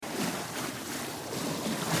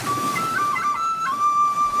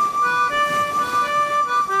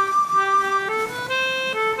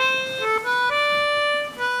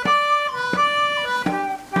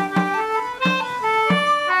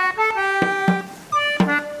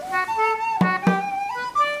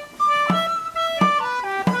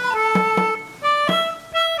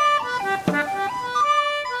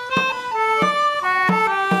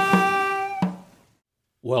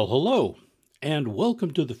Hello, and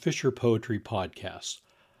welcome to the Fisher Poetry Podcast,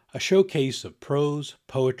 a showcase of prose,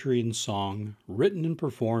 poetry, and song written and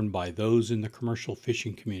performed by those in the commercial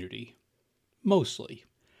fishing community. Mostly.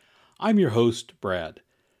 I'm your host, Brad.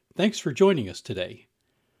 Thanks for joining us today.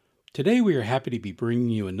 Today we are happy to be bringing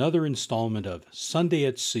you another installment of Sunday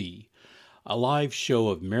at Sea, a live show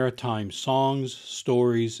of maritime songs,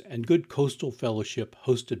 stories, and good coastal fellowship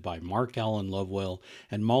hosted by Mark Allen Lovewell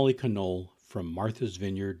and Molly Knoll from Martha's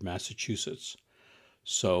Vineyard, Massachusetts.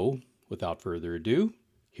 So, without further ado,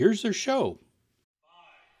 here's their show.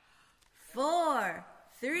 4,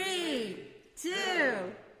 3, 2,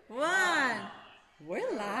 1.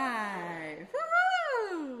 We're live.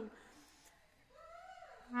 Woohoo!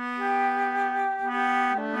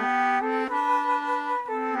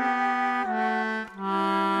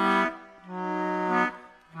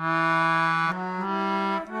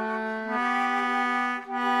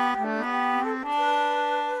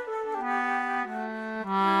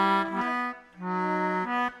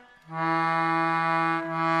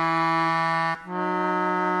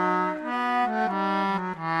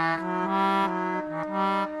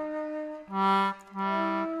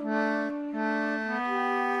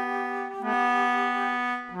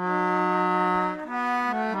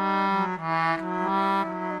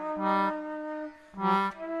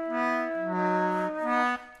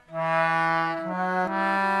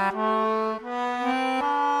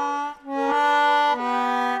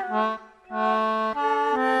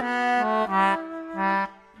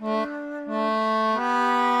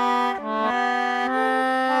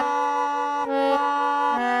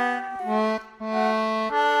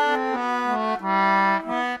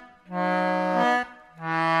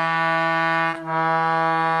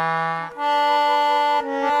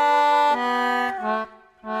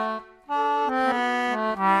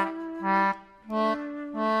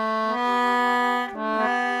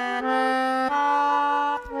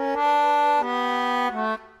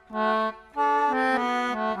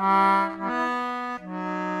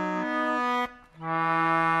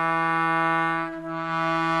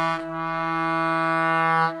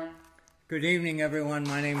 Good evening, everyone.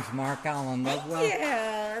 My name's Mark Allen Lovewell.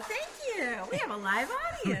 Thank you. We have a live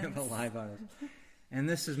audience. We have a live audience. And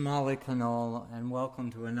this is Molly Knoll, and welcome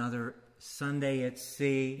to another Sunday at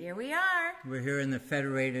Sea. Here we are. We're here in the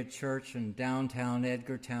Federated Church in downtown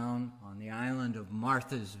Edgartown on the island of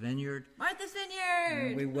Martha's Vineyard. Martha's Vineyard.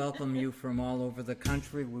 And we welcome you from all over the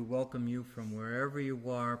country. We welcome you from wherever you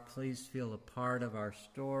are. Please feel a part of our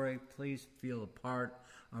story. Please feel a part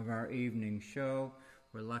of our evening show.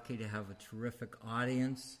 We're lucky to have a terrific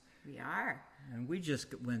audience. We are. And we just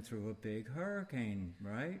went through a big hurricane,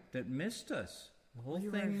 right? That missed us. The whole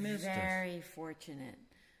thing missed us. We were very fortunate.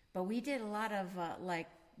 But we did a lot of,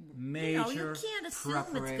 major you can't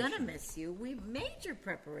assume it's going to miss you. Major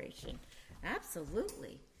preparation.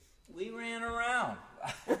 Absolutely. We ran around.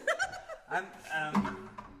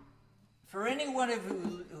 For anyone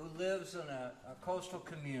who lives in a coastal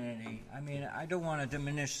community, I mean, I don't want to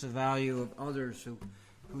diminish the value of others who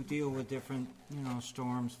deal with different,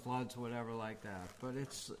 storms, floods, whatever like that. But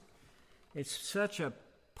it's such a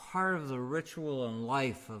part of the ritual and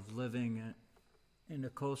life of living in a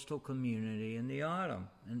coastal community in the autumn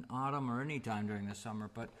or any time during the summer.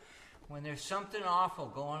 But when there's something awful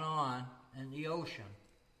going on in the ocean,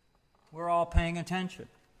 we're all paying attention.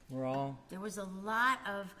 There was a lot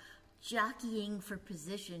of jockeying for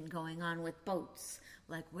position going on with boats.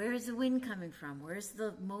 Like, where's the wind coming from? Where's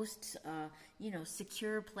the most,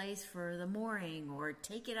 secure place for the mooring? Or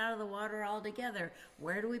take it out of the water altogether.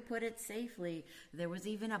 Where do we put it safely? There was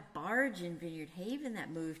even a barge in Vineyard Haven that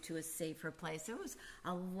moved to a safer place. There was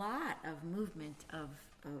a lot of movement of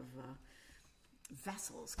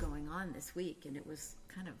vessels going on this week, and it was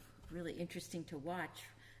kind of really interesting to watch.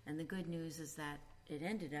 And the good news is that it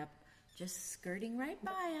ended up just skirting right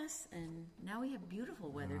by us, and now we have beautiful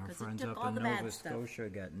weather because it took all the bad stuff. Nova Scotia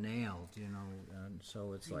got nailed, and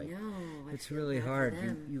so it's like it's really hard.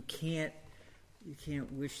 You can't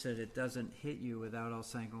wish that it doesn't hit you without all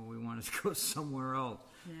saying, "Oh, we want to go somewhere else."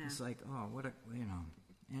 Yeah. It's like, oh, what a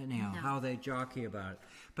anyhow, how they jockey about it.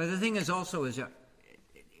 But the thing is also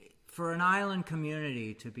for an island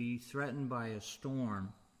community to be threatened by a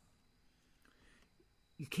storm,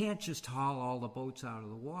 you can't just haul all the boats out of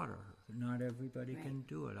the water. Not everybody can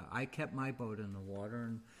do it. I kept my boat in the water,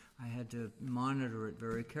 and I had to monitor it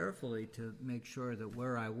very carefully to make sure that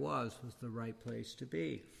where I was the right place to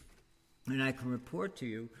be. And I can report to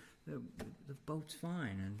you that the boat's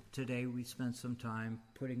fine. And today we spent some time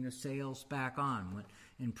putting the sails back on.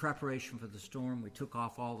 In preparation for the storm, we took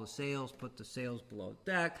off all the sails, put the sails below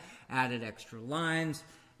deck, added extra lines,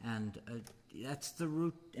 and that's the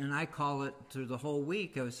route, and I call it through the whole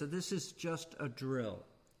week. I said, this is just a drill.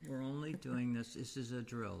 We're only doing this. This is a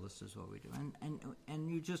drill. This is what we do, and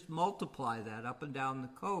you just multiply that up and down the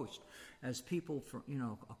coast as people from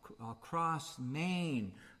across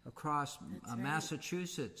Maine, across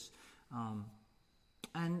Massachusetts,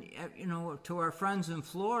 and to our friends in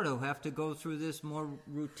Florida who have to go through this more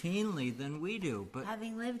routinely than we do. But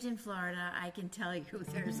having lived in Florida, I can tell you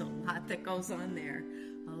there's a lot that goes on there,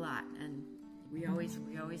 a lot, and we always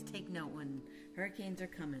take note when hurricanes are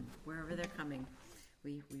coming, wherever they're coming.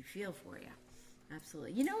 We feel for you.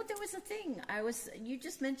 Absolutely. There was a thing you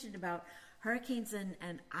just mentioned about hurricanes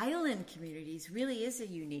and island communities really is a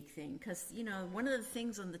unique thing because, one of the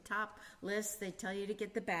things on the top list, they tell you to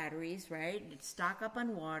get the batteries, right? Stock up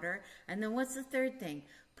on water. And then what's the third thing?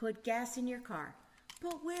 Put gas in your car.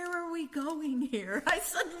 But where are we going here? I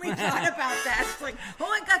suddenly thought about that. It's like,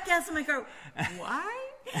 I got gas in my car. Why?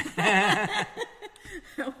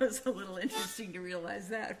 It was a little interesting to realize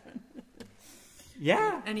that.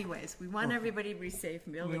 Yeah. Anyways, we want everybody to be safe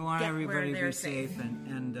and be able to we want get everybody where to they're be safe.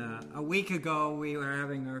 And a week ago, we were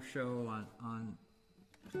having our show on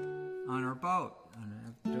our boat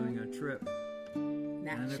and doing a trip.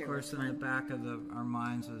 And of course, in the back of our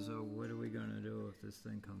minds is, what are we going to do if this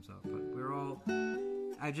thing comes up? But we're all,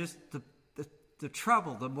 the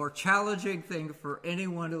trouble, the more challenging thing for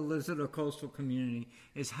anyone who lives in a coastal community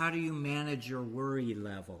is how do you manage your worry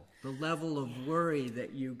level, the level of worry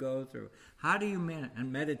that you go through. How do you manage?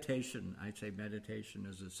 And meditation, I'd say meditation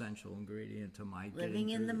is an essential ingredient to my living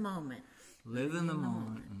in the moment. Live in the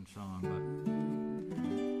moment and so on.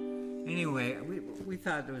 But anyway, we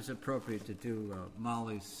thought it was appropriate to do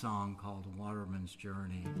Molly's song called "Waterman's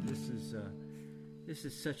Journey." This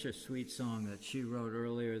is such a sweet song that she wrote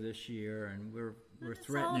earlier this year, and we're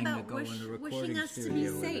threatening to go in the recording wishing us studio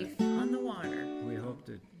to be safe with it. on the water. We hope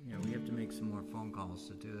that we have to make some more phone calls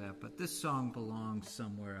to do that. But this song belongs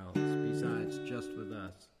somewhere else besides just with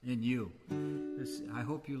us and you. I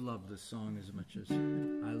hope you love this song as much as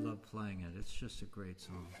I love playing it. It's just a great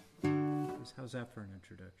song. How's that for an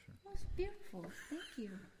introduction? That's beautiful. Thank you.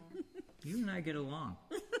 You and I get along.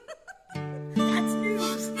 That's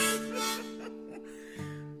news.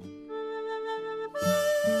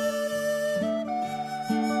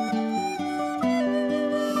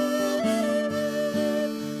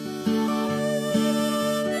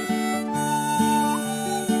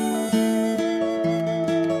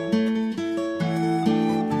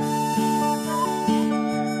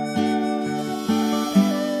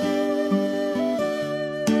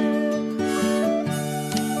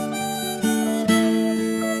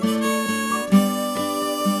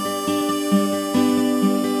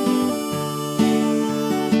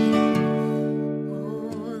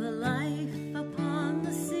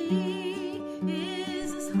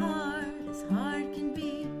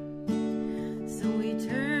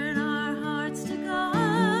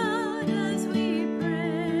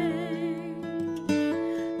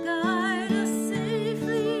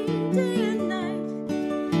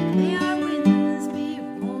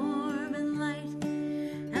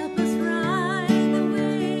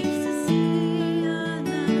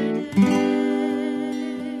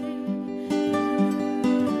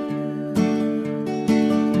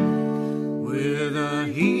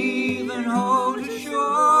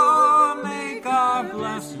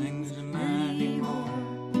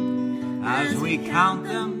 Count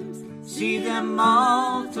them, see them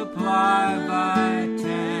multiply by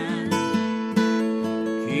 10.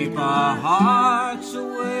 Keep our hearts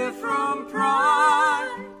away from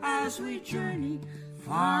pride as we journey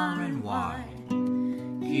far and wide.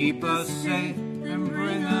 Keep us safe and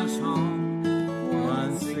bring us home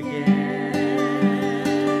once again.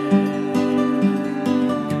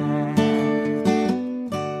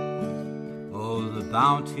 Oh, the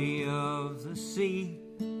bounty of the sea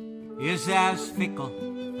is as fickle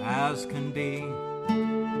as can be,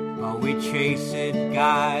 but we chase it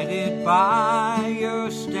guided by your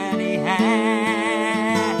steady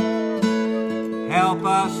hand. Help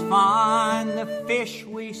us find the fish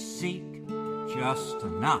we seek, just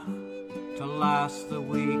enough to last the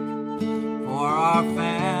week, for our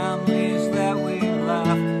families that we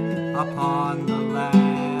left upon the land.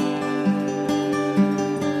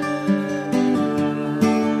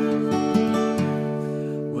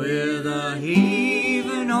 With a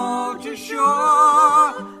heaving ho to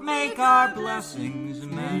shore, make our blessings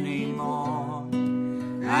many more.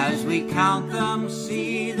 As we count them,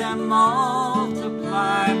 see them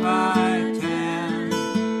multiply by 10.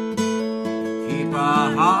 Keep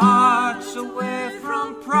our hearts away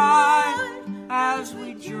from pride as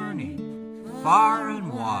we journey far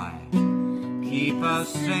and wide. keep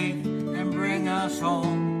us safe and bring us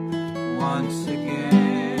home once again.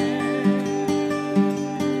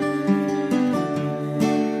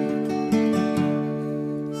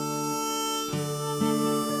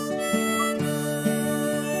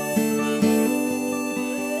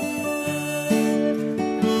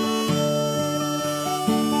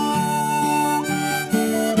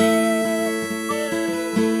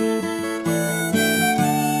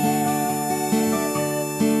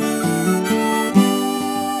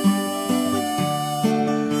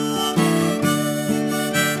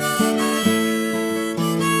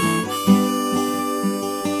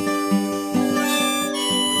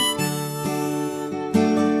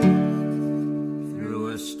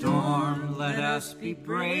 Be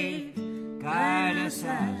brave, guide us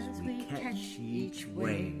as we catch each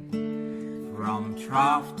wave. From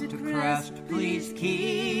trough to crest, please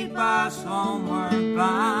keep us homeward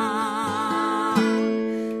bound.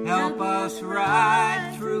 Help us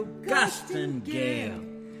ride through gust and gale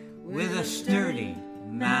with a sturdy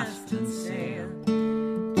mast and sail.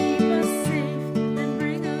 Keep us safe and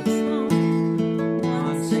bring us home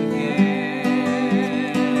once again.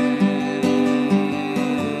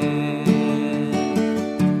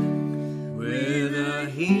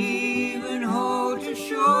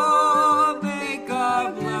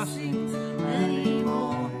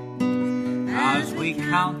 We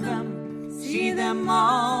count them, see them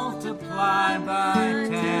multiply by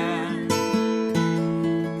 10.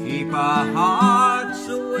 Keep our hearts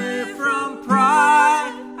away from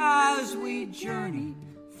pride as we journey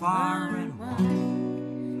far and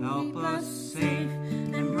wide. Help us safe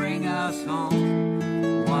and bring us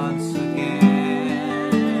home once again.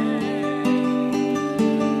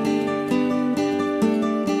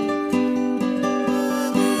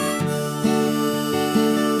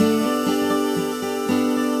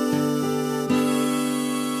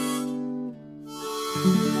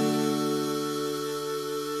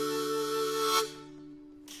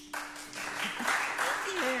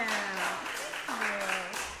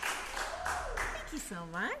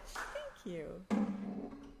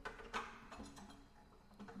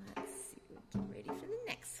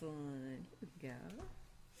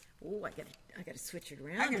 Oh, I gotta switch it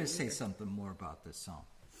around. I gotta say something more about this song.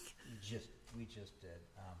 We just did.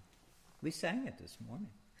 We sang it this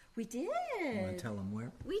morning. We did. You want to tell them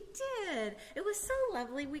where? We did. It was so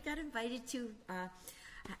lovely. We got invited to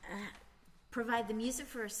provide the music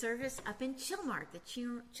for a service up in Chilmark, the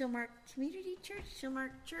Chilmark Community Church,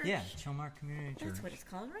 Chilmark Church. Yeah, Chilmark Community Church. That's what it's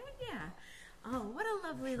called, right? Yeah. Oh, what a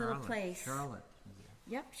lovely little place. Charlotte.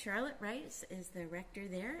 Yep, Charlotte, right, is the rector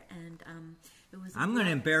there, and it was. I'm going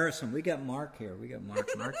to embarrass him. We got Mark here.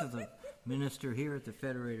 Mark is a minister here at the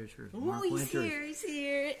Federated Church. Oh, he's here,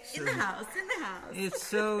 in the house. It's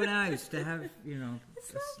so nice to have,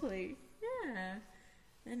 It's lovely, yeah.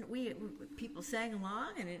 And people sang along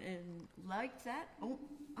and liked that. Oh,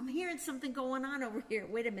 I'm hearing something going on over here.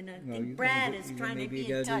 Wait a minute, I think Brad is trying to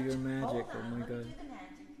be in touch. Maybe you got to do your magic. Hold on, oh my let God! me do the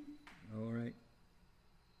magic. All right.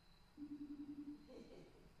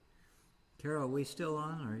 Carol, are we still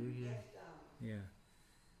on? Are you here? Yeah.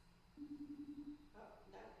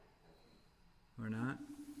 We're not?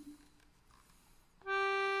 Let's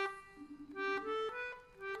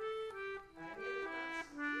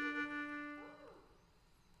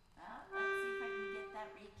see if I can get that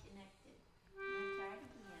reconnected. I'm going to try it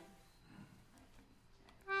again.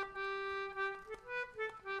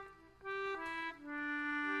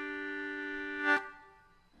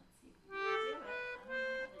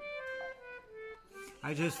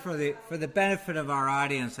 I just, for the benefit of our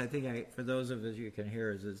audience, I think for those of us you can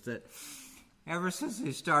hear is that ever since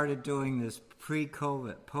they started doing this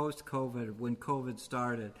pre-COVID, post-COVID, when COVID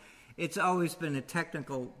started, it's always been a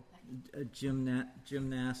technical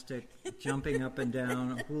gymnastic, jumping up and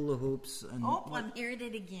down, hula hoops. And I'm hearing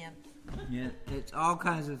it again. Yeah, it's all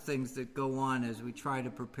kinds of things that go on as we try to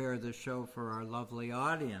prepare the show for our lovely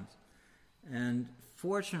audience. And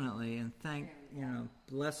fortunately, and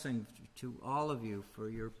blessing to all of you for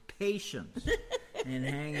your patience and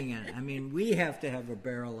hanging in. I mean, we have to have a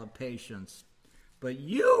barrel of patience, but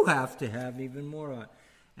you have to have even more.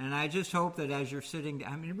 And I just hope that as you're sitting,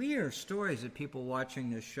 we hear stories of people watching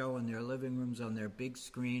this show in their living rooms on their big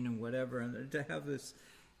screen and whatever, and to have this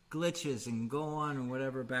glitches and go on and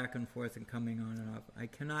whatever back and forth and coming on and off. I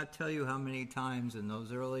cannot tell you how many times in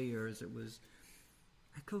those early years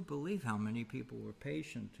I couldn't believe how many people were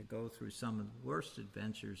patient to go through some of the worst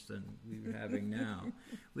adventures than we're having now.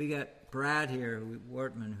 We got Brad here,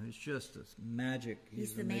 Wortman, who's just a magic.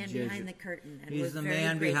 He's the man behind the curtain. And He's the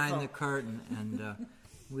man behind the curtain, and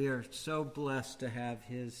We are so blessed to have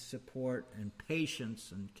his support and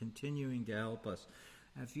patience and continuing to help us.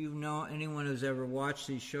 If you know anyone who's ever watched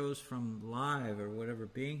these shows from live or whatever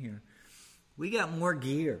being here, we got more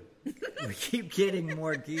gear. We keep getting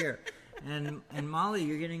more gear. And Molly,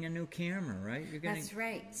 you're getting a new camera, right? That's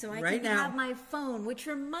right. So I right can now, have my phone, which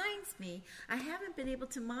reminds me, I haven't been able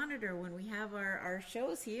to monitor when we have our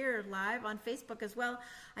shows here live on Facebook as well.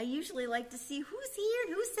 I usually like to see who's here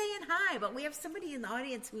and who's saying hi, but we have somebody in the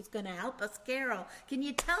audience who's going to help us. Carol, can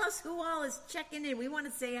you tell us who all is checking in? We want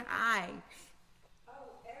to say hi. Oh,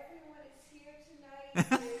 everyone is here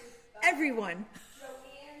tonight. Everyone.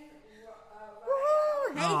 Joanne,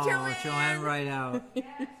 Woo! Hey, Joanne. Joanne Rideout. yes.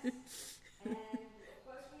 And of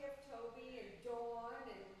course we have Toby and Dawn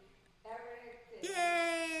and Eric. And,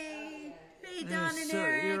 Yay! Hey, Don and So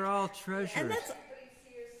Eric. you're all treasures. And that's, everybody's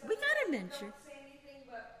here. Some we got to mention. don't say anything,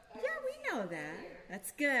 but I Yeah, we know that.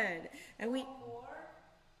 That's good. And we, more.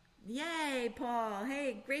 yay, Paul.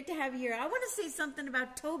 Hey, great to have you here. I want to say something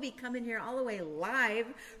about Toby coming here all the way live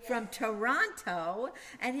from Toronto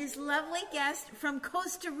and his lovely guest from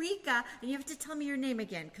Costa Rica. And you have to tell me your name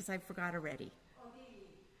again because I forgot already.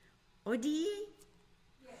 Odi?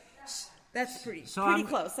 That's pretty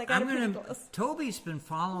close. I got it pretty close. Toby's been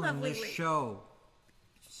following Lovely this lady. show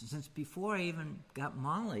since before I even got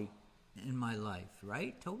Molly in my life,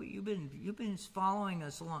 right? Toby, you've been following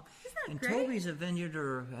us along. Isn't that and great? Toby's a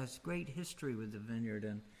vineyarder, has great history with the vineyard,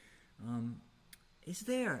 and he's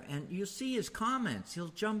there. And you'll see his comments. He'll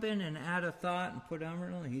jump in and add a thought and put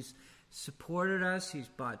on. He's supported us. He's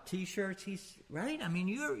bought T-shirts. He's right. I mean,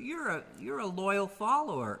 you're a loyal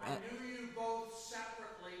follower. I knew you both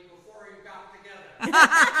separately before you got together.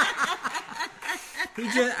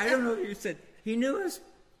 I don't know if you said he knew us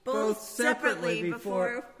both separately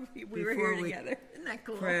before we were here together. Isn't that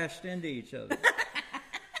cool? crashed into each other.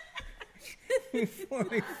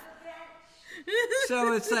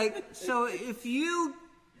 So it's like,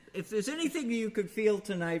 if there's anything you could feel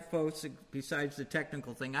tonight, folks, besides the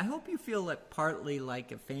technical thing, I hope you feel like partly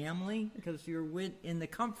like a family because you're in the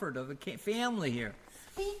comfort of a family here.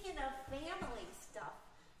 Speaking of family stuff,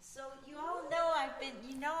 so you all know I've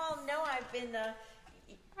been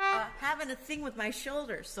having a thing with my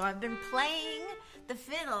shoulders. So I've been playing the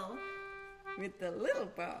fiddle with the little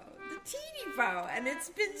bow, the teeny bow, and it's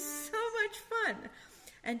been so much fun.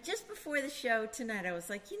 And just before the show tonight, I was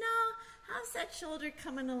like, how's that shoulder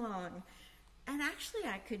coming along? And actually,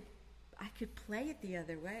 I could play it the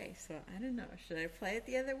other way. So I don't know. Should I play it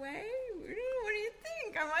the other way? What do you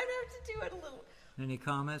think? I might have to do it a little. Any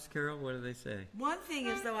comments, Carol? What do they say? One thing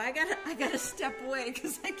is though, I gotta step away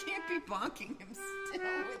because I can't be bonking him still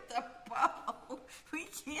with the bow. We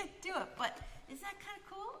can't do it. But is that kind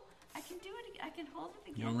of cool? I can do it. I can hold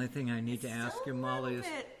it again. The only thing I need It's to ask still you, a Molly, is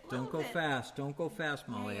little don't go bit. fast. Don't go fast,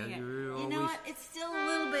 Molly. Yeah. You're You always... know what? It's still a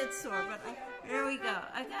little bit sore, but there we go.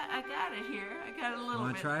 I got it here. I got it a little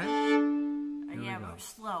Want bit. to try it? Yeah, we go. we're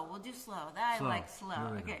slow. We'll do slow. That Slow. I like slow.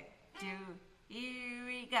 Here we go. Okay. Here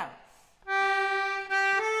we go.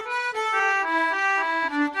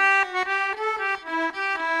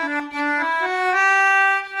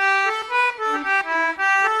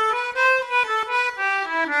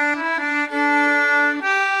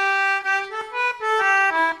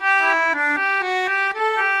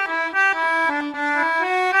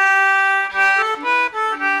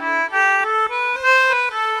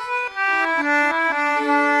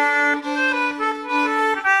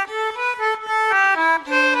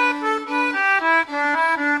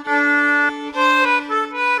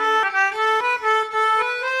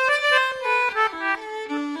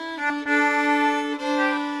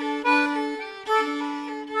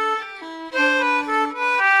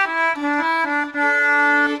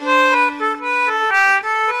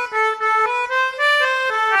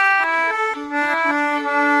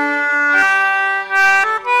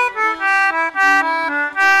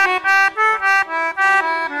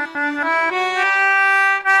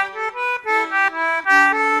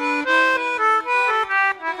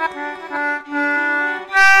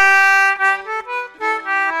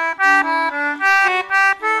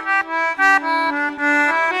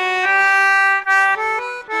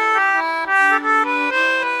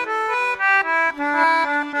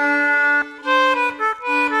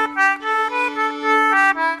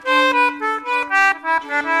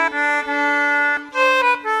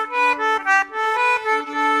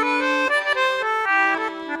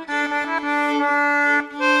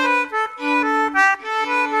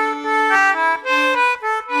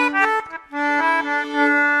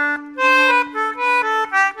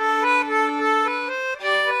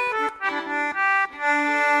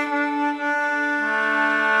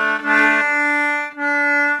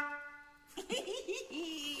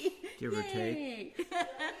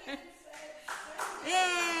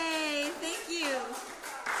 Yay! Thank you.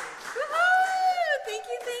 Woohoo! Thank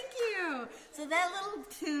you. So that little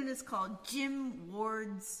tune is called Jim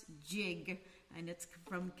Ward's Jig, and it's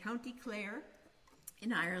from County Clare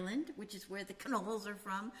in Ireland, which is where the Knowles are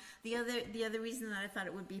from. The other reason that I thought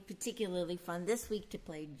it would be particularly fun this week to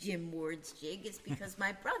play Jim Ward's Jig is because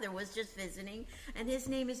my brother was just visiting, and his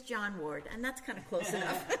name is John Ward, and that's kind of close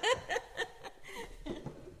enough.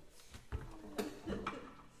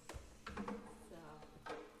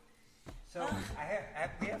 So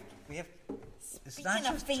we have. It's Speaking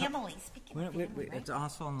not of just family, right? It's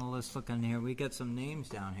also on the list. Looking here, we got some names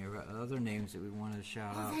down here. Other names that we wanted to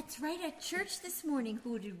shout out. That's right. At church this morning,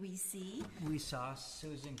 who did we see? We saw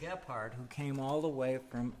Susan Gephardt, who came all the way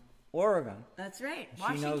from Oregon. That's right. She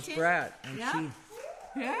Washington. knows Brett, and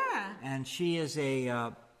Yeah. she is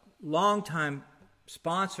a longtime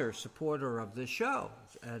supporter of the show.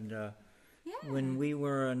 And when we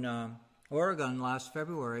were in Oregon last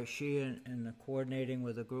February, she and coordinating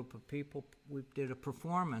with a group of people, we did a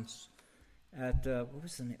performance at what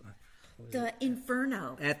was the name? The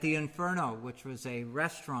Inferno. At the Inferno, which was a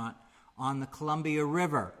restaurant on the Columbia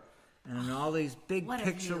River, and all these big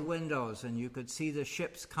picture windows, and you could see the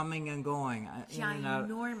ships coming and going.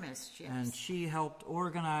 Ginormous ships. And she helped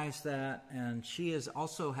organize that, and she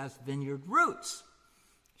also has vineyard roots.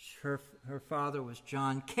 Her father was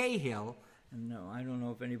John Cahill. And no, I don't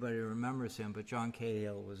know if anybody remembers him, but John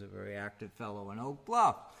Cahill was a very active fellow in Oak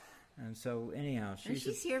Bluff. And so, anyhow,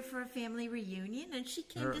 she's here for a family reunion, and she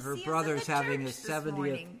came to see us her at brother's the having church his this 70th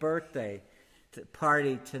morning. birthday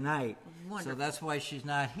party tonight. Wonderful. So that's why she's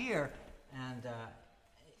not here. And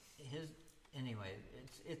anyway,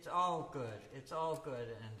 it's all good. It's all good.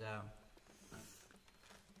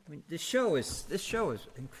 And this show is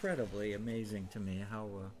incredibly amazing to me.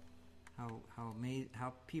 How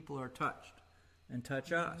people are touched and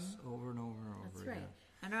touch us over and over and over That's again. right.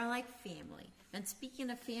 And are like family. And speaking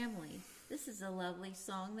of family, this is a lovely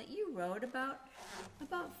song that you wrote about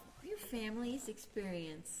your family's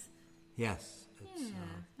experience. Yes.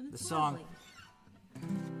 And the it's song. lovely.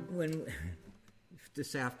 When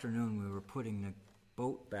this afternoon we were putting the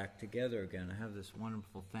boat back together again, I have this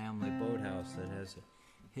wonderful family boathouse that has a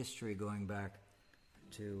history going back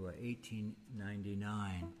to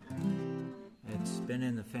 1899. It's been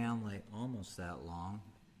in the family almost that long,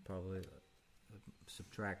 probably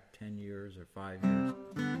subtract 10 years or 5 years.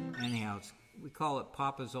 Anyhow, we call it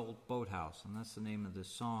Papa's Old Boathouse, and that's the name of this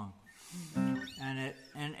song. And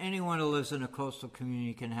anyone who lives in a coastal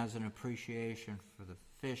community has an appreciation for the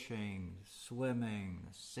fishing, the swimming,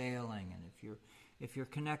 the sailing, and if you're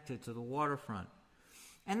connected to the waterfront.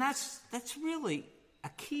 And that's really a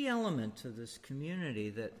key element to this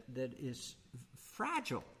community that is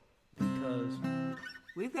fragile, because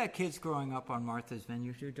we've got kids growing up on Martha's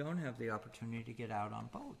Vineyard who don't have the opportunity to get out on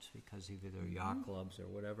boats because either their yacht clubs or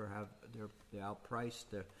whatever they're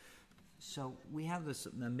outpriced. So we have this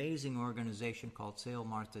amazing organization called Sail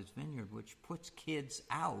Martha's Vineyard, which puts kids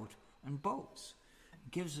out on boats,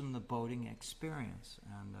 gives them the boating experience,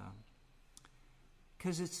 and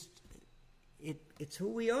because it's who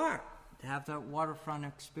we are. To have that waterfront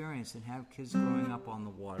experience and have kids growing up on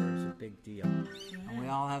the water is a big deal. And we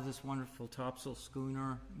all have this wonderful topsail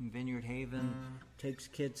schooner in Vineyard Haven, takes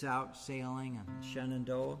kids out sailing in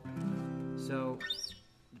Shenandoah. So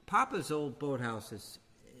Papa's Old Boathouse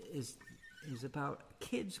is about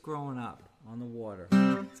kids growing up on the water.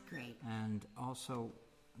 That's great. And also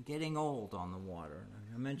getting old on the water.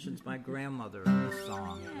 It mentions my grandmother in the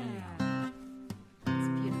song. Yeah. Anyhow. It's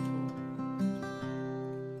beautiful.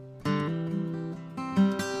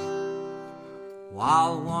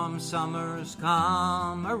 While warm summers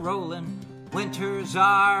come a-rolling, winters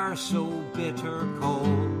are so bitter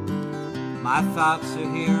cold. My thoughts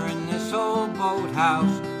are here in this old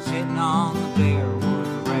boathouse, sitting on the bare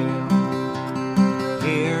wood rail.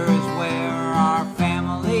 Here is where our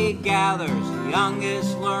family gathers, the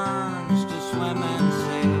youngest learns to swim and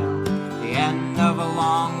sail. The end of a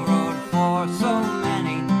long road for so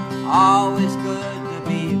many, always good to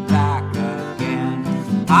be back again.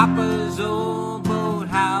 Papa's old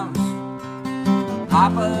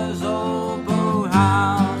Papa's old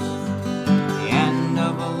boathouse, the end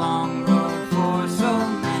of a long road for so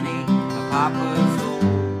many, Papa's old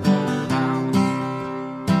boathouse.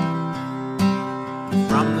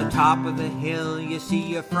 From the top of the hill you see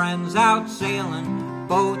your friends out sailing,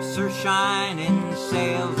 boats are shining,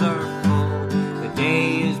 sails are full. The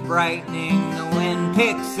day is brightening, the wind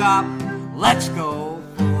picks up, let's go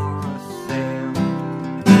for a sail.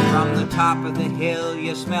 From the top of the hill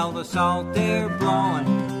you smell the salt air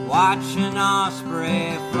blowing, watch an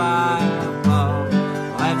osprey fly above.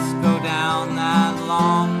 Well, down that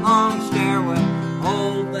long, long stairway.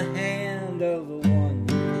 Hold the hand of the one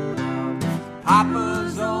you love.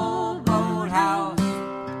 Papa's old boathouse,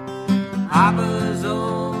 Papa's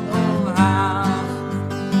old boathouse.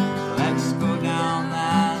 Let's go down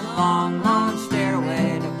that long, long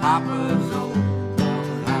stairway to Papa's old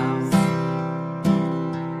boathouse.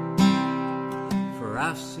 For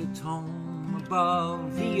us it's home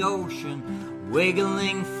above the ocean,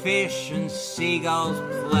 wiggling fish and seagulls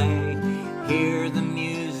play. Hear the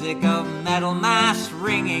music of metal masts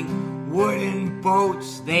ringing, wooden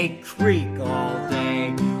boats they creak all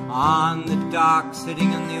day. On the dock,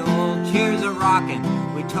 sitting in the old chairs a rockin',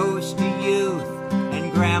 we toast to youth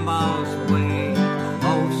and grandma's way.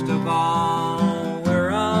 Most of all,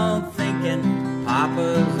 we're all thinking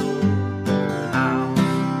Papa's old boathouse,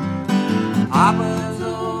 Papa's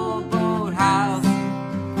old boathouse,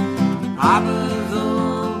 Papa's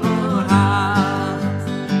old boathouse.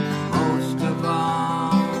 Most of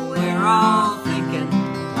all, we're all thinking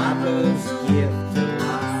Papa's gift to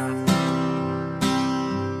us.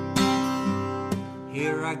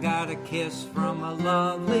 Here I got a kiss from a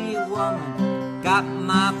lovely woman, got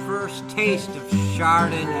my first taste of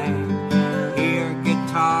Chardonnay. Hear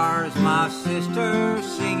guitars, my sister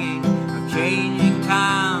singing of changing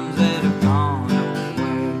times that have gone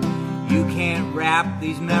away. You can't wrap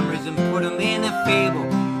these memories and put them in a fable.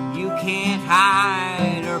 You can't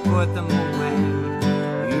hide or put them away.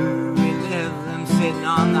 You relive them sitting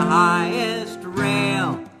on the highest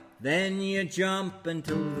rail, then you jump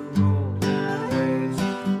into the rolling waves.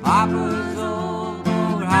 Papa's old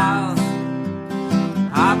boathouse,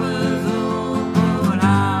 Papa's old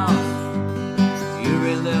boathouse. You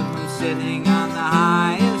relive them sitting on the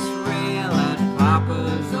highest rail at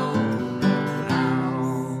Papa's old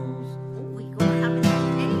boathouse. We go have a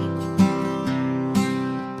page.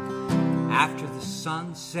 After the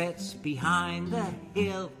sun sets behind the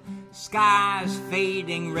hill, sky's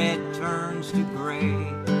fading, red turns to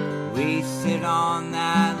gray. We sit on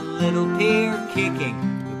that little pier kicking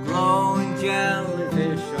the glowing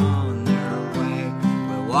jellyfish on their way.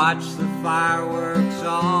 We watch the fireworks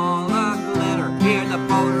all a-glitter, hear the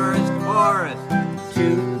boaters chorus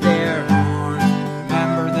toot their horns.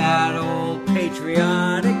 Remember that old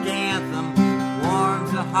patriotic anthem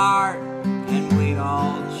warms the heart and we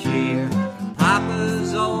all cheer.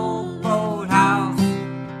 Papa's old boathouse,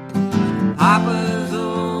 Papa's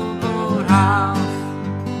old boathouse.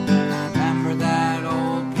 Remember that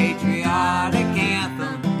old patriotic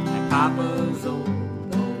anthem at Papa's old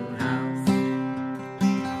boathouse,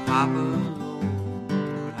 Papa's old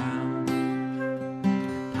boathouse,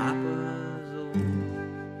 Papa's old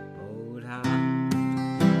boathouse.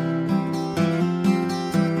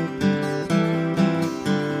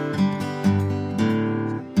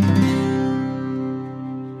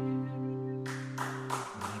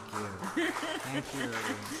 Thank you,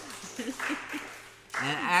 everyone.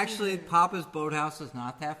 And actually, Papa's Boathouse is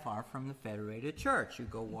not that far from the Federated Church. You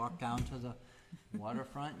go walk down to the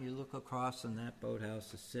waterfront, you look across, and that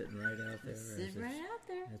boathouse is sitting right out there. Sit right out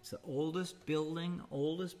there. It's the oldest building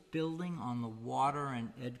on the water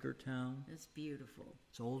in Edgartown. It's beautiful.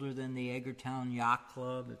 It's older than the Edgartown Yacht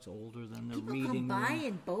Club. It's older than the People Reading come by Room.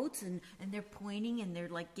 in boats and they're pointing and they're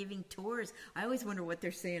like giving tours. I always wonder what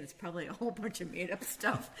they're saying. It's probably a whole bunch of made up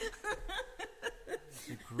stuff. It's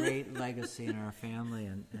a great legacy in our family,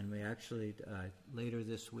 and we actually later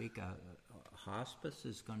this week, hospice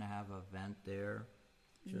is going to have an event there,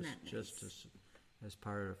 just as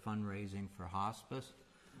part of fundraising for hospice.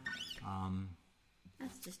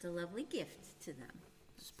 That's just a lovely gift to them.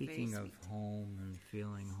 Speaking of home and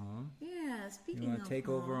feeling home, Yeah, speaking of you want to take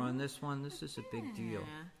over home. on this one? This is a big deal.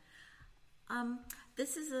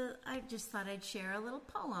 This is I just thought I'd share a little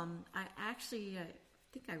poem. I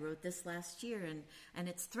think I wrote this last year, and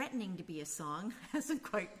it's threatening to be a song. Hasn't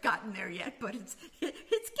quite gotten there yet, but it's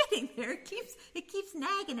getting there. It keeps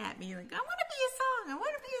nagging at me like, I want to be a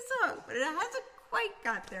song, but it hasn't quite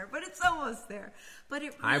got there, but it's almost there. But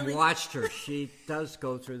it really... I've watched her. She does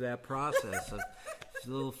go through that process of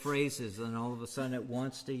little phrases, and all of a sudden it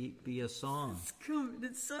wants to be a song.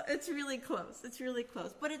 It's really close. It's really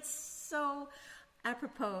close, but it's so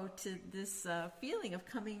apropos to this feeling of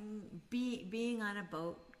being on a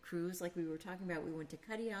boat cruise, like we were talking about. We went to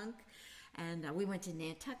Cutty-Unk, and we went to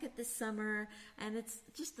Nantucket this summer, and it's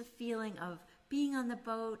just the feeling of being on the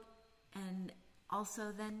boat and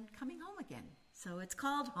also then coming home again. So it's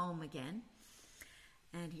called Home Again,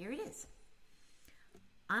 and here it is.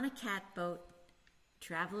 On a catboat,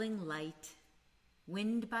 traveling light,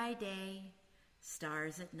 wind by day,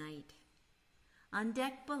 stars at night. On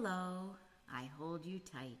deck below, I hold you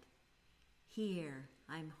tight. Here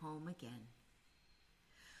I'm home again.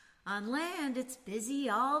 On land it's busy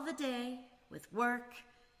all the day with work,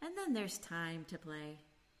 and then there's time to play.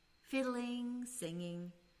 Fiddling,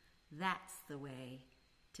 singing, that's the way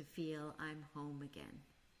to feel I'm home again.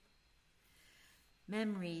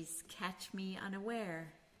 Memories catch me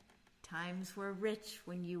unaware. Times were rich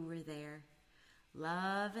when you were there.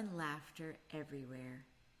 Love and laughter everywhere.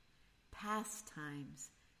 Past times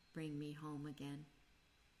bring me home again.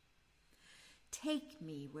 Take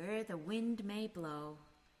me where the wind may blow.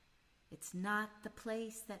 It's not the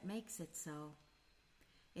place that makes it so.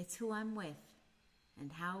 It's who I'm with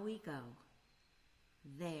and how we go.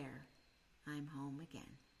 There, I'm home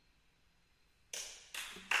again.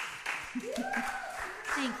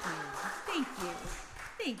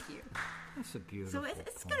 Thank you. That's a beautiful So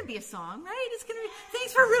it's poem. going to be a song, right? It's going to be.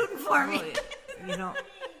 Thanks for rooting for me. You know,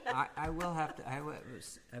 I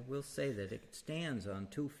will say that it stands on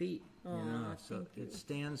 2 feet. So it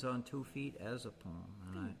stands on 2 feet as a poem.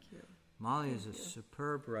 And Thank you. Molly is a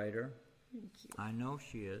superb writer. Thank you. I know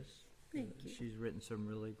she is. Thank you. She's written some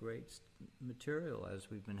really great material as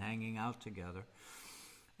we've been hanging out together.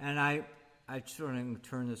 And I sort of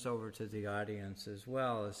turn this over to the audience as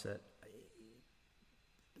well, is that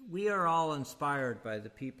we are all inspired by the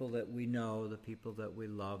people that we know, the people that we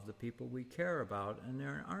love, the people we care about, and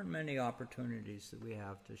there aren't many opportunities that we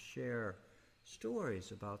have to share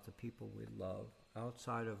stories about the people we love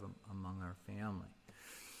outside of them among our family.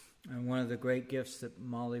 And one of the great gifts that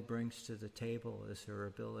Molly brings to the table is her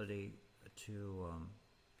ability to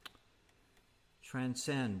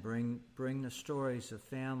transcend, bring the stories of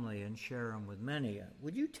family and share them with many.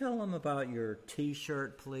 Would you tell them about your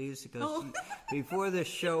T-shirt, please? Because before the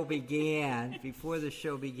show began,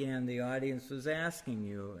 the audience was asking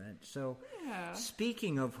you. And so,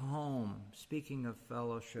 Speaking of home, speaking of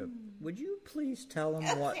fellowship, would you please tell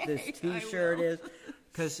them what this T-shirt is?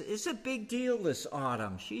 Because it's a big deal this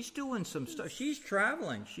autumn. She's doing some stuff. She's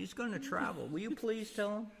traveling. She's going to travel. Will you please tell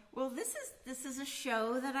them? Well, this is a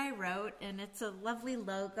show that I wrote, and it's a lovely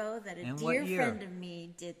logo that a And what dear year? friend of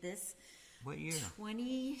me did this. What year?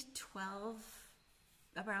 2012,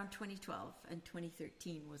 around 2012, and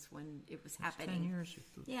 2013 was when it was happening. 10 years.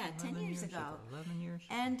 Yeah, 10 years ago. 11 years.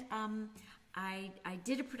 And I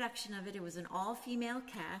did a production of it. It was an all-female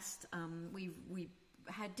cast. We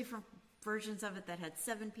had different versions of it that had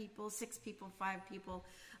 7 people, 6 people, 5 people,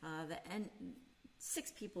 and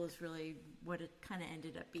 6 people is really what it kind of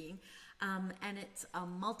ended up being. And it's a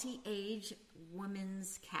multi-age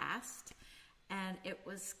women's cast, and it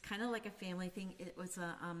was kind of like a family thing. It was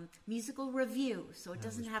a musical review, so it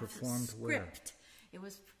doesn't have a performed where? script. It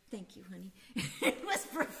was, thank you, honey. It was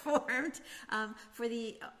performed for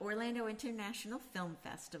the Orlando International Film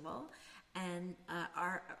Festival and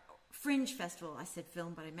our Fringe Festival. I said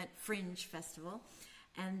film, but I meant Fringe Festival.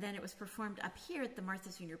 And then it was performed up here at the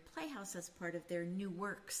Martha's Vineyard Playhouse as part of their New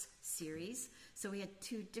Works series. So we had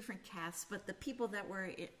 2 different casts, but the people that were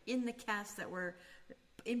in the cast that were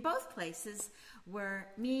in both places were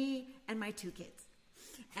me and my 2 kids.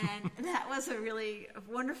 And that was a really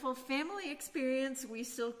wonderful family experience. We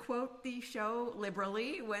still quote the show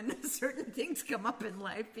liberally when certain things come up in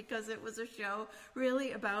life, because it was a show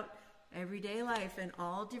really about everyday life and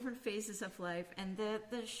all different phases of life. And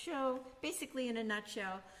the show, basically in a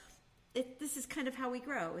nutshell, this is kind of how we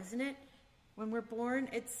grow, isn't it? When we're born,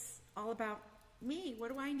 it's all about me.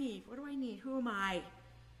 What do I need? What do I need? Who am I?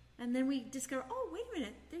 And then we discover, oh, wait a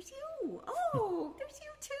minute, there's you. Oh, there's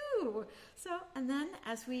you too. So, and then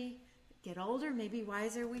as we get older, maybe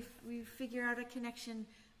wiser, we figure out a connection.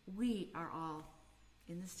 We are all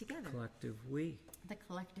in this together. Collective we. The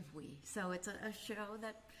collective we. So it's a show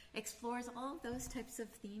that explores all of those types of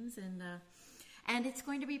themes, and it's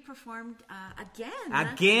going to be performed again.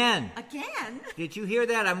 Again. Did you hear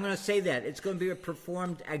that? I'm going to say that. It's going to be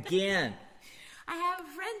performed again. I have a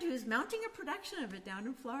friend who's mounting a production of it down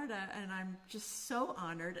in Florida, and I'm just so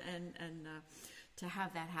honored and to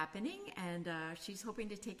have that happening. And she's hoping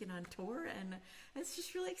to take it on tour, and it's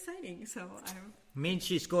just really exciting. So Means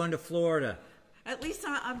she's going to Florida. At least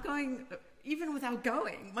I'm going, even without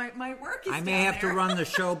going. My work is I may down have there. to run the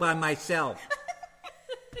show by myself.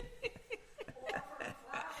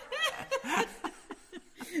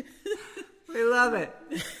 We love it.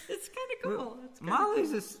 It's kind of cool.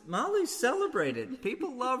 Molly's celebrated.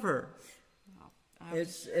 People love her.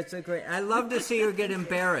 It's a great. I love to see her get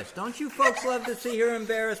embarrassed. Don't you folks love to see her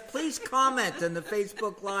embarrassed? Please comment in the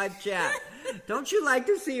Facebook Live chat. Don't you like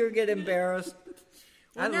to see her get embarrassed?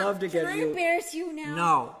 Well, I'd love to get Can I you. embarrass you now?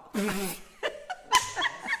 No.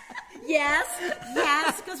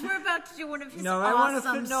 Yes, because we're about to do one of his No,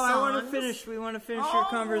 awesome songs. I want to finish. We want to finish your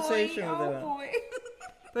conversation with that. Oh, boy.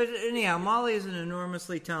 But anyhow, Molly is an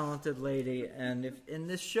enormously talented lady, and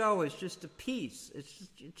this show is just a piece. It's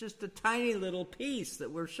just a tiny little piece that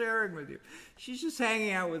we're sharing with you. She's just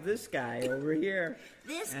hanging out with this guy over here.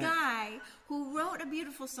 This guy who wrote a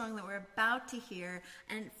beautiful song that we're about to hear,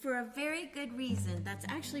 and for a very good reason. That's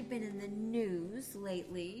actually been in the news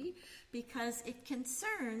lately because it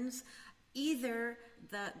concerns either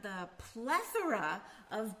the plethora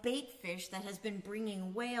of bait fish that has been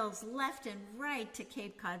bringing whales left and right to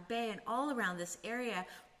Cape Cod Bay and all around this area.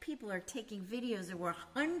 People are taking videos. There were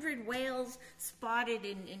 100 whales spotted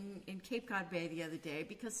in Cape Cod Bay the other day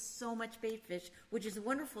because so much bait fish, which is a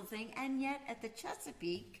wonderful thing. And yet at the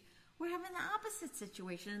Chesapeake, we're having the opposite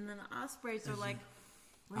situation. And then the ospreys are like,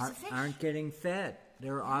 where's the fish? Aren't getting fed.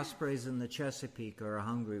 There are ospreys in the Chesapeake are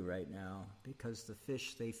hungry right now because the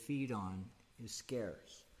fish they feed on is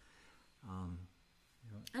scarce.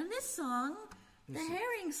 And this song, the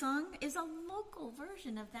herring song, is a local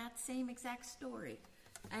version of that same exact story.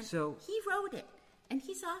 And So- he wrote it, and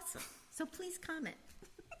he's awesome. So please comment.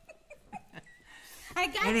 I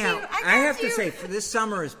have to say, for this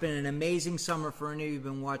summer has been an amazing summer for any of you who've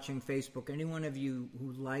been watching Facebook. Any one of you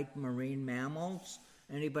who like marine mammals,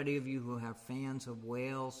 anybody of you who have fans of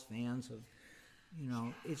whales, fans of,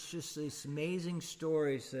 it's just these amazing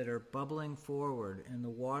stories that are bubbling forward in the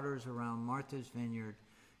waters around Martha's Vineyard,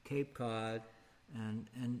 Cape Cod,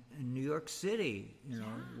 and New York City.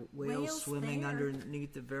 Whales swimming there.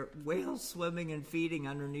 underneath whales swimming and feeding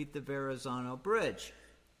underneath the Verrazano Bridge.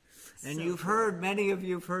 And many of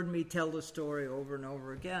you have heard me tell the story over and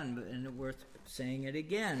over again, and it's worth saying it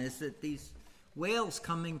again, is that these whales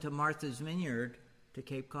coming to Martha's Vineyard, to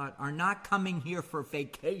Cape Cod, are not coming here for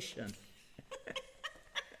vacation.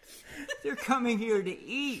 They're coming here to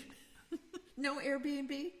eat. No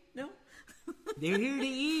Airbnb? No? They're here to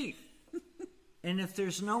eat. And if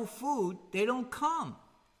there's no food, they don't come.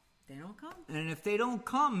 They don't come. And if they don't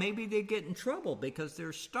come, maybe they get in trouble because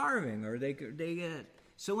they're starving or they get...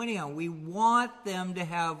 So anyhow, we want them to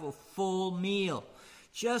have a full meal.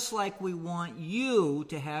 Just like we want you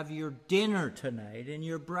to have your dinner tonight and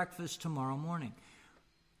your breakfast tomorrow morning.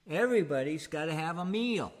 Everybody's got to have a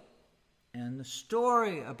meal. And the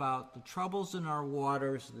story about the troubles in our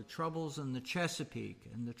waters, the troubles in the Chesapeake,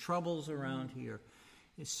 and the troubles around here,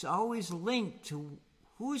 is always linked to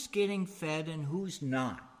who's getting fed and who's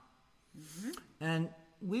not. Mm-hmm. And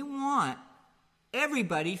we want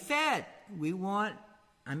everybody fed.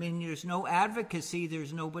 There's no advocacy.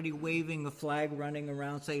 There's nobody waving a flag running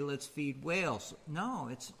around saying, let's feed whales. No,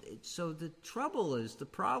 so the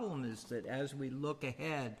problem is that as we look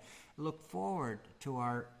ahead, look forward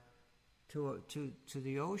to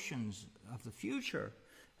the oceans of the future,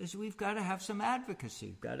 is we've got to have some advocacy.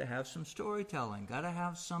 We've got to have some storytelling. Got to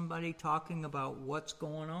have somebody talking about what's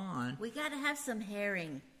going on. We got to have some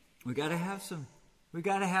herring. We got to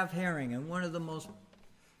have herring. And one of the most...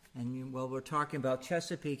 we're talking about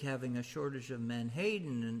Chesapeake having a shortage of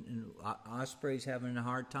menhaden and ospreys having a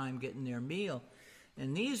hard time getting their meal.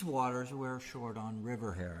 In these waters, we're short on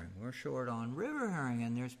river herring.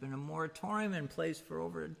 And there's been a moratorium in place for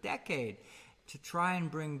over a decade to try and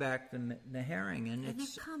bring back the herring. And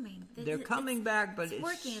they're coming. They're coming back, but it's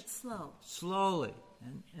working. It's slow. Slowly.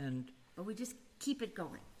 But we just keep it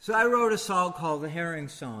going. So I wrote a song called The Herring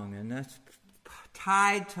Song, and that's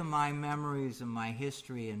tied to my memories and my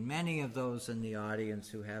history, and many of those in the audience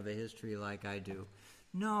who have a history like I do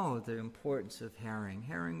know the importance of herring.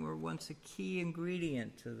 Herring were once a key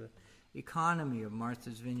ingredient to the economy of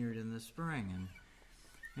Martha's Vineyard in the spring, and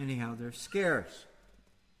anyhow, they're scarce.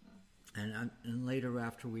 And later,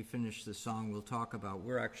 after we finish the song, we'll talk about,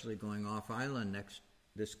 we're actually going off island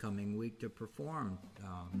this coming week to perform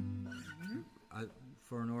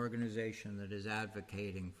for an organization that is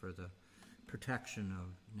advocating for the protection of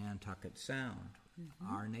Nantucket Sound,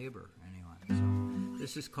 our neighbor, anyway. So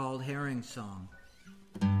this is called Herring Song.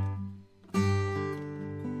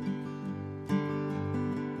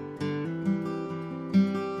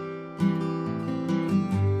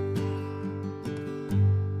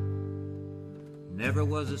 Never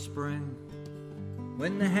was a spring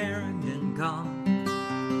when the herring didn't come.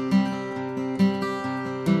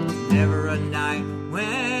 Never a night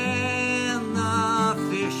when the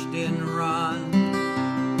fish didn't run.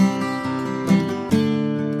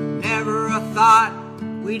 Never a thought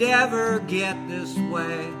we'd ever get this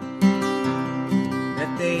way,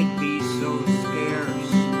 that they'd be so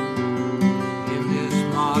scarce in this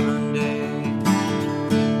modern day.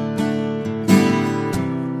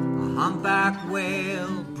 A humpback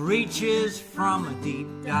whale reaches from a deep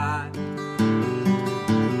dive.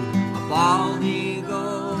 A bald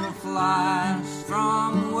eagle flies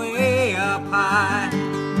from way up high.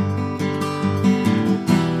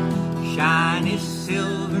 Shiny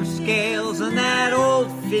silver scales and that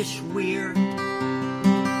old fish weir.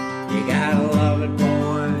 You gotta love it,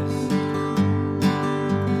 boys.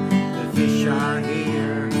 The fish are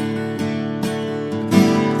here.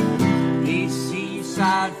 These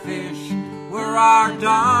seaside fish were our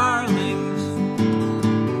darlings.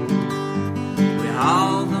 We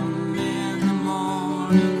hauled them in the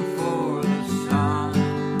morning for the sun.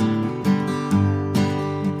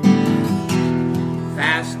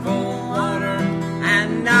 Fast cold water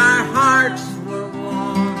and our hearts were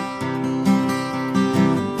warm.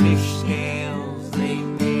 Fish scales they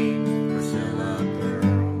made Priscilla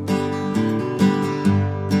girls.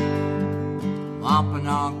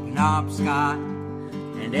 Wampanoag, Penobscot,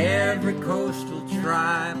 and every coastal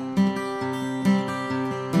tribe.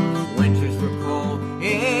 Winters were cold,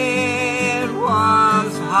 it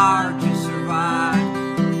was hard to survive.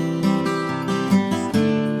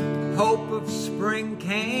 Hope of spring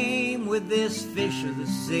came with this fish of the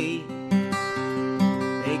sea.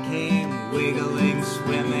 They came wiggling,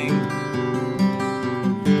 swimming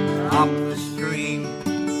up the stream.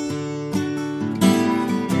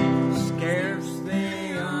 Scarce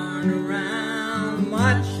they aren't around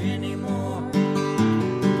much anymore.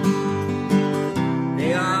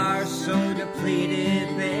 They are so depleted,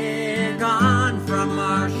 they're gone from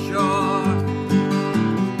our shore.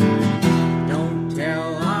 Don't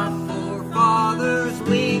tell our forefathers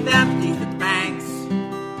we've emptied the banks.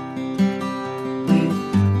 We've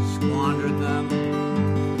squandered them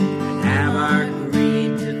and have our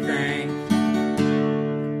greed to thank.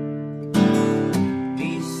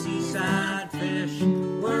 These seaside fish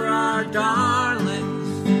were our darlings.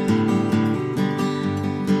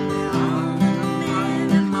 They hung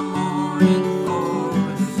in the morning for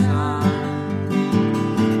the sun.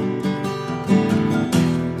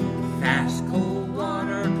 Fast cold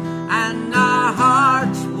water and our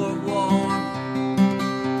hearts were warm.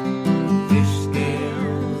 Fish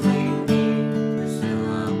scales they made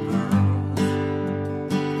Priscilla pearls.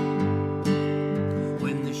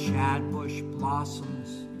 When the shadbush blossoms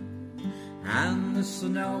and the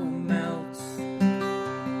snow melts,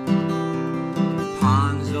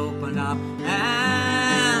 ponds open up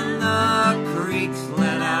and the creeks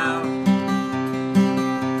let out.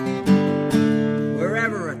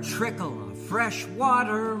 Wherever a trickle of fresh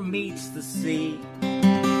water meets the sea,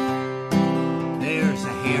 there's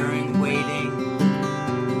a herring waiting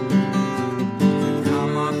to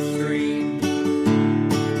come upstream.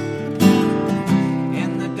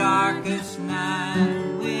 In the darkest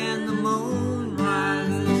night when the moon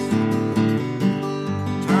rises,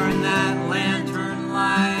 turn that lantern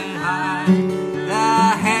light high.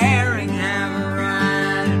 The herring have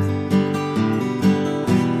arrived.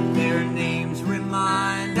 Their names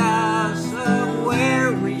remind us of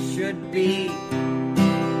where we should be.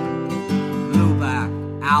 Blueback,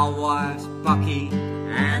 alewives, bucky,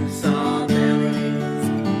 and sawberries.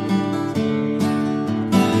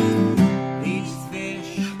 These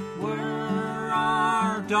fish were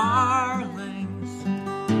our darlings.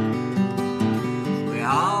 We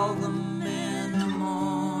hauled them in the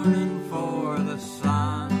morning for the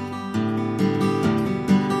sun.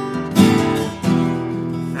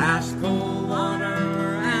 Fast cold water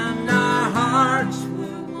and our hearts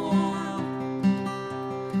were warm.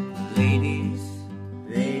 Ladies,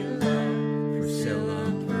 they love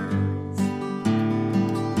Priscilla pearls.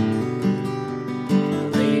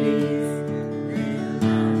 Ladies, they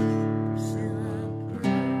love Priscilla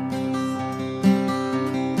pearls.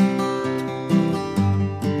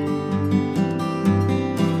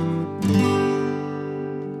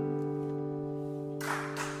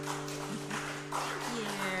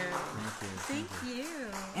 Thank you.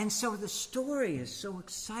 And so the story is so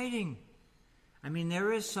exciting. I mean,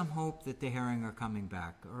 there is some hope that the herring are coming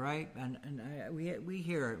back, all right? We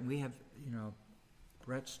hear it. We have,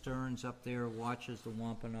 Brett Stearns up there watches the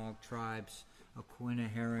Wampanoag tribes Aquina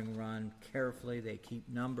herring run carefully. They keep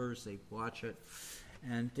numbers. They watch it.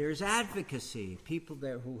 And there's advocacy, people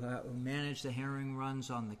there who manage the herring runs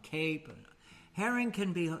on the Cape. Herring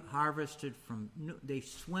can be harvested they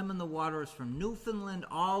swim in the waters from Newfoundland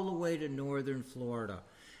all the way to northern Florida.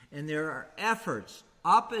 And there are efforts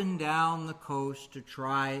up and down the coast to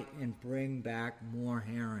try and bring back more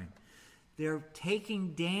herring. They're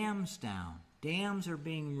taking dams down. Dams are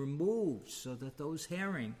being removed so that those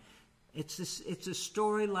herring, it's a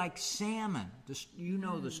story like salmon. You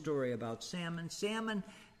know the story about salmon. Salmon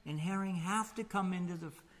and herring have to come into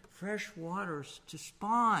the fresh waters to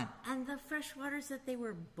spawn. And the fresh waters that they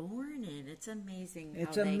were born in. It's amazing.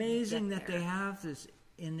 It's how they amazing get that there. they have this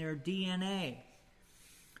in their DNA.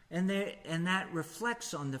 And that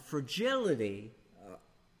reflects on the fragility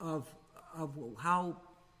of how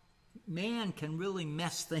man can really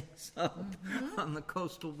mess things up on the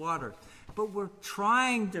coastal waters. But we're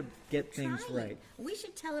trying to get things right. We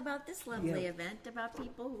should tell about this lovely Yeah. event about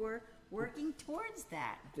people who are working towards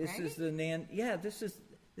that. This right? is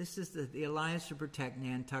this is the Alliance to Protect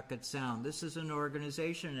Nantucket Sound. This is an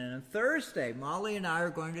organization, and on Thursday, Molly and I are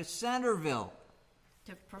going to Centerville.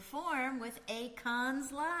 To perform with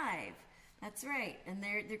ACONS Live. That's right. And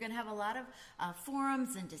they're going to have a lot of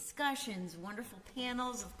forums and discussions, wonderful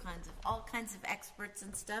panels of all kinds of experts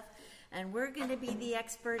and stuff. And we're going to be the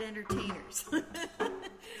expert entertainers.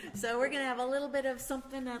 So we're going to have a little bit of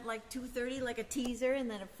something at like 2:30, like a teaser, and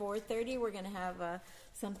then at 4:30 we're going to have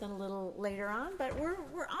something a little later on. But we're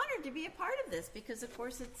honored to be a part of this because, of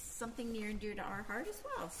course, it's something near and dear to our heart as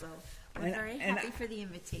well. So we're very happy for the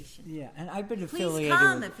invitation. Yeah, and I've been Please affiliated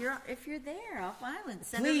come with... if you're there off island.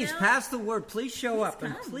 Please Centerville. pass the word. Please show Please up,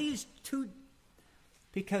 and come. please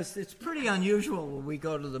because it's pretty unusual when we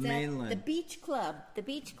go to the mainland. The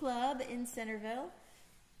Beach Club in Centerville.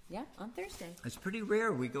 Yeah, on Thursday. It's pretty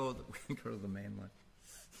rare we go to the mainland,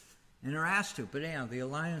 and are asked to. But anyhow, the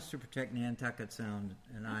Alliance to Protect Nantucket Sound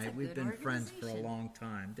and we've been friends for a long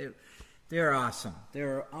time. They're awesome.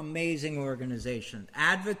 They're an amazing organization.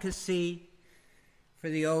 Advocacy for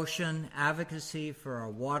the ocean, advocacy for our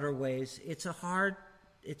waterways. It's a hard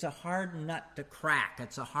nut to crack.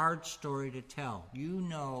 It's a hard story to tell. You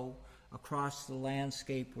know, across the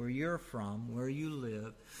landscape where you're from, where you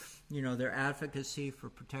live, their advocacy for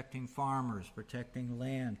protecting farmers, protecting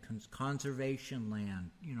land, conservation land,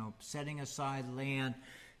 setting aside land,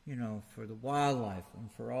 for the wildlife and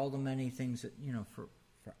for all the many things that, for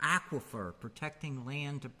aquifer, protecting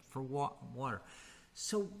land for water.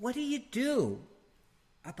 So what do you do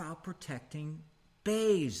about protecting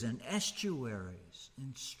bays and estuaries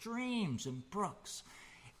and streams and brooks?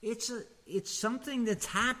 It's something that's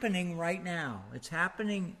happening right now. It's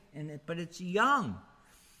happening, but it's young.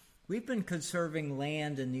 We've been conserving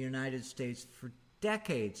land in the United States for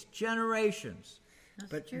decades, generations.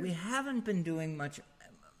 But true. We haven't been doing much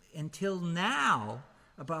until now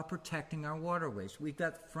about protecting our waterways. We've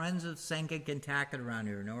got Friends of Sankakantacket around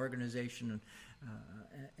here, an organization,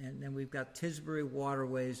 and then we've got Tisbury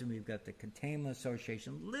Waterways, and we've got the Containment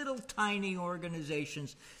Association, little tiny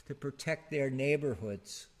organizations to protect their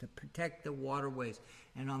neighborhoods, to protect the waterways.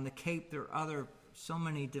 And on the Cape, there are so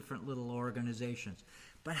many different little organizations.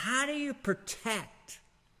 But how do you protect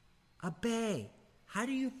a bay? How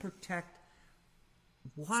do you protect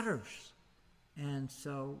waters? And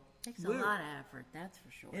so Takes a lot of effort, that's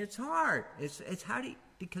for sure. it's hard. It's how do you,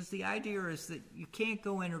 because the idea is that you can't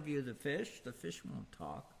go interview the fish. The fish won't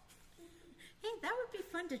talk. Hey, that would be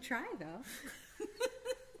fun to try, though.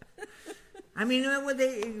 I mean, would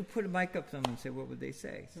you put a mic up to them and say, what would they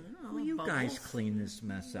say? know, Well, you guys bubbles. clean this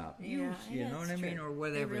mess up. Yeah, You know what I it's mean? true. Or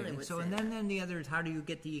whatever. They really And would so, say and that. then the other is, how do you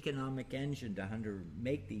get the economic engine to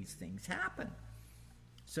make these things happen?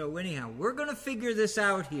 So anyhow, we're going to figure this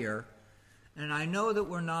out here. And I know that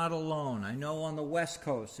we're not alone. I know on the West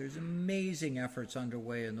Coast there's amazing efforts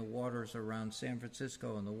underway in the waters around San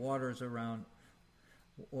Francisco and the waters around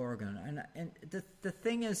Oregon. And the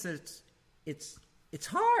thing is that it's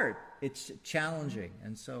hard. It's challenging.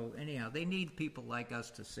 And so anyhow, they need people like us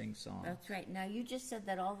to sing songs. That's right. Now, you just said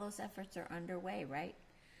that all those efforts are underway, right?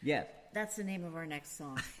 Yes. That's the name of our next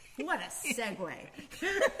song. What a segue.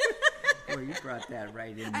 Well, you brought that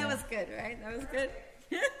right in there. That was good, right? That was good.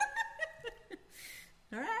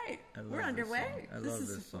 All right, I love we're this underway. song. I love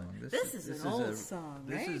this song. This is an old song,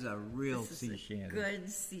 right? This is a real This is sea a shanty. good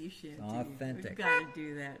sea shanty. Authentic. We've got to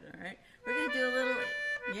do that. All right, we're gonna do a little.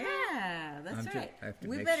 Yeah, that's right. I have to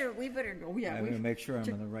we make better. Oh yeah. I'm going to make sure I'm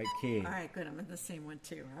in the right key. All right, good. I'm in the same one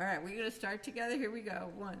too. All right, we're gonna start together. Here we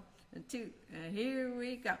go. 1 and 2, and here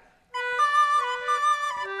we go.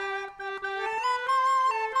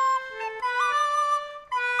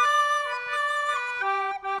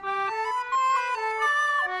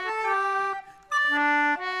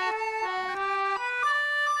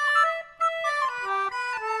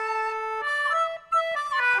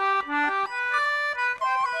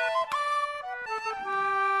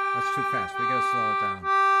 That's too fast. We got to slow it down.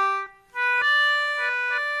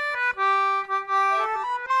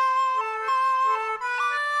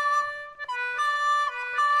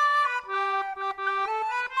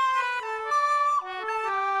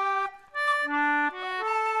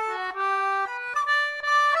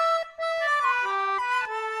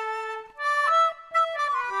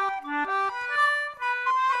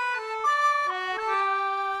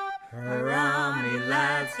 Hurrah, me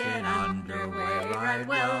lads, get underway, right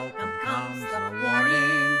welcome comes the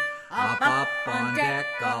warning. Up on deck,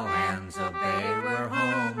 all hands obey, we're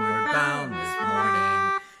homeward bound this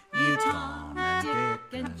morning. You Tom and Dick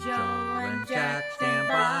and Joe and Jack stand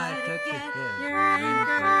by to get your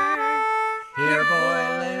anchor. Here, boy,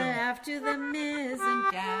 live after the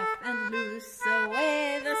mizzen gaff and loose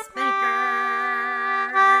away the spanker.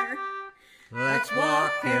 Let's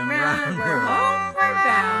walk him round, we're homeward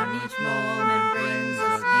bound, each moment brings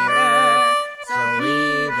us nearer. So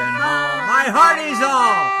even home, my hearties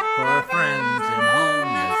all, for friends and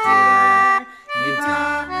home that's dearer. You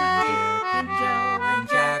Tom and Dick and Joe and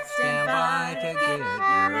Jack stand by to get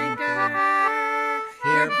your anchor.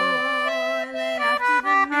 Here, boy, lay after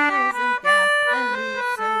the mizzen gaff and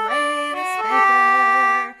loose away the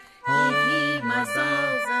spanker. Heave, my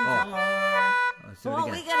souls and Oh,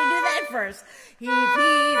 we gotta do that first. Heave,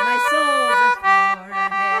 my souls and far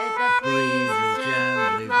ahead. The breeze is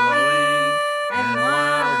gently blowing, and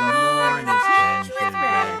while the morn is tinged with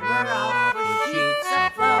red, we're off with sheets a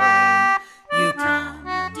flowing. You Tom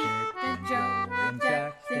and Dick and Joe and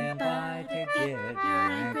Jack stand by to get your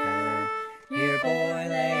anchor. Here, boy,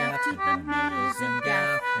 lay after the mizzen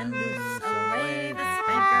gaff and loose away the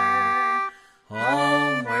spanker.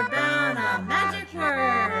 Homeward bound, a magic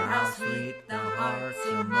word, how sweet the heart's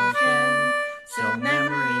emotion. So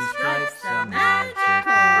memory strikes the magic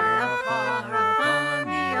chord afar upon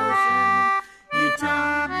the ocean. You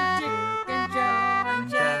Tom and Dick and Joe and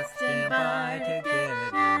Jack stand by to get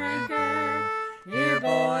your anchor. Here, boy,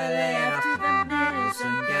 lay after the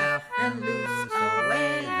mizzen gaff and loose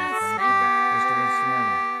away the spanker. Mr.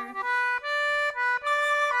 Instrumental.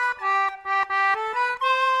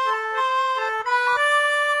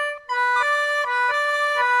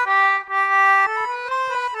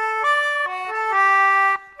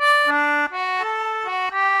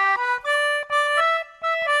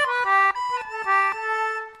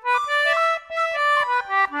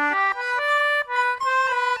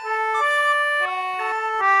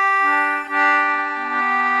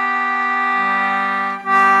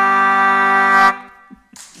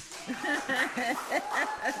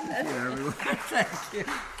 Thank you.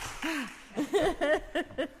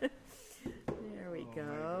 There we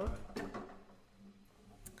go.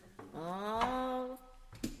 Oh.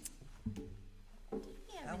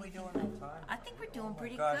 How are we doing on time? I think we're doing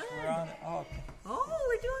pretty Gosh, good. we're on. Oh, Oh,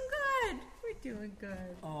 we're doing good. We're doing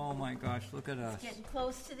good. oh my gosh, look at us. Getting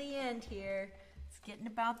close to the end here. It's getting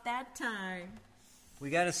about that time. We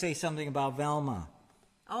got to say something about Velma.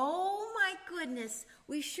 Oh my goodness,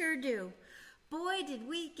 we sure do. Boy, did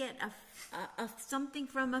we get a something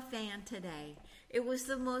from a fan today. It was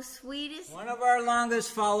the most sweetest. One of our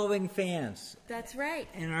longest following fans. That's right.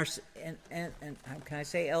 And our and can I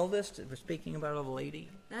say eldest? We're speaking about a lady.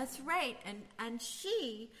 That's right. And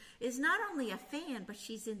she is not only a fan, but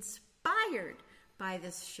she's inspired by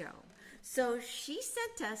this show. So she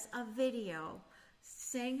sent us a video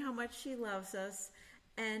saying how much she loves us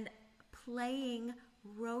and playing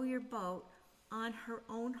Row Your Boat on her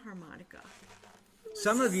own harmonica.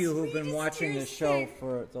 Some of you who've been Sweetest, watching this sweetest show thing.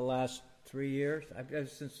 for the last 3 years,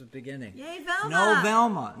 since the beginning. Yay, Velma!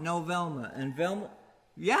 No Velma. And Velma,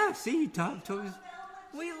 yeah, see, told you.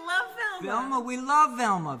 We love Velma. Velma, we love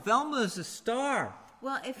Velma. Velma is a star.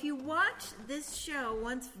 Well, if you watch this show,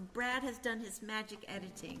 once Brad has done his magic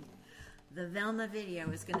editing, the Velma video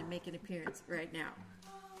is going to make an appearance right now.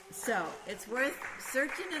 So it's worth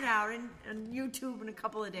searching it out on YouTube in a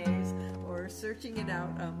couple of days, or searching it out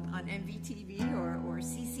on MVTV or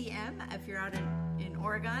CCM if you're out in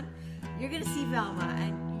Oregon. You're going to see Velma,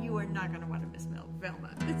 and you are not going to want to miss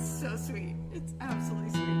Velma. It's so sweet. It's absolutely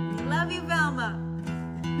sweet. We love you, Velma.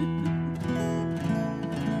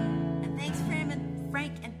 And thanks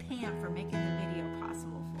Frank and Pam for making the video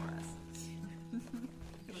possible for us.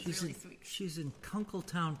 It was really sweet. She's in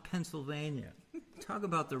Kunkletown, Pennsylvania. Talk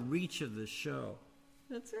about the reach of this show.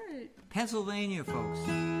 That's right. Pennsylvania, folks.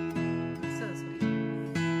 So sweet.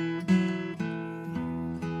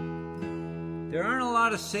 There aren't a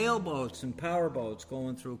lot of sailboats and powerboats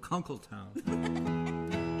going through Kunkletown.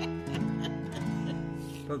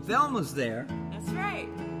 But Velma's there. That's right.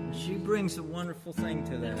 She brings a wonderful thing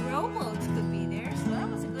to The that. rowboats could be there, so that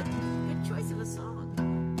was a good choice of a song.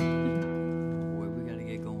 Boy, we got to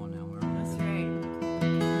get going now. That's right.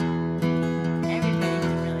 Everybody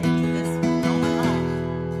can relate to this one. Going home.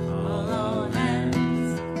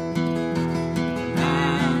 Lowlands.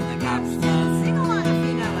 And the capstan. Sing along if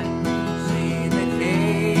you know it. See the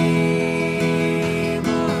cable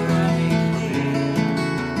running clear.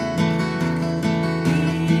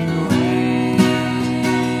 Lead the way.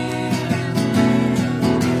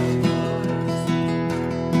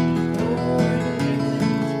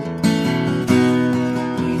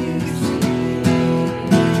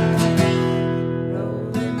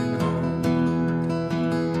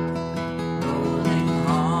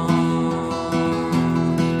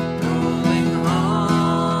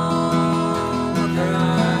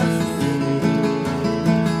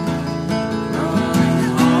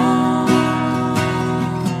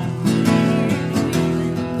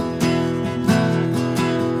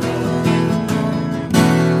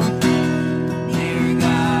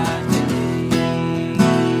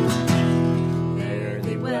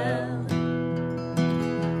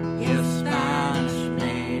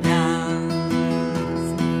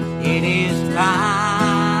 It is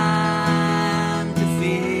time to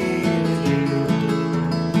feel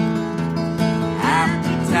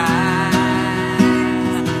happy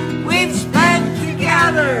time we've spent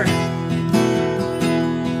together.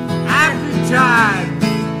 Happy time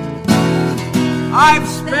I've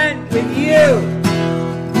spent with you.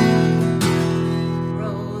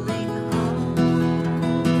 Rolling home,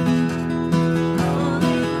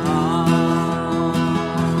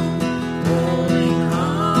 Rolling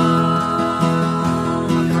home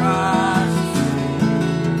across the sea.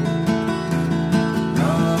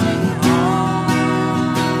 Rolling home,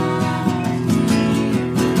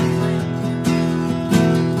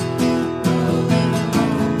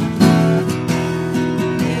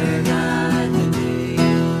 dear God, today.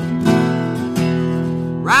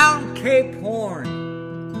 Round Cape Horn,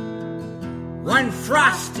 one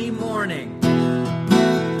frosty morning,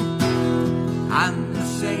 and the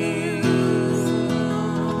sails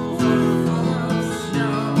were full of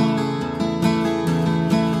snow.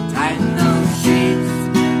 Tighten those sheets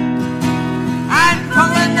and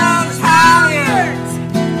pull in those halyards.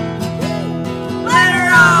 Let her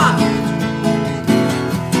off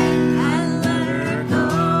and let her go.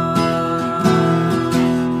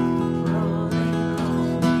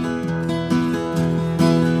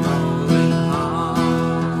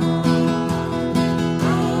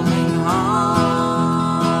 Rolling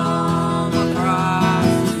home across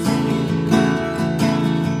the sea.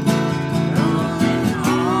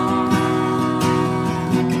 Rolling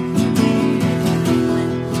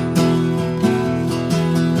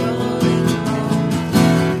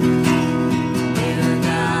dear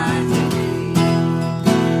God, today.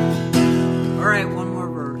 All right, one more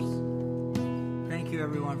verse. Thank you,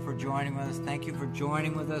 everyone, for joining with us. Thank you for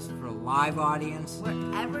joining with us for a live audience.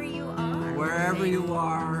 wherever you are. Wherever you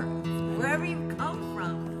are, Wherever you come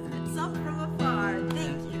from. Some from afar.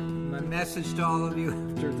 Thank you. my message to all of you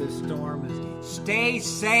after this storm is stay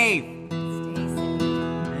safe Stay safe.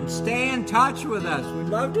 and stay in touch with us. We'd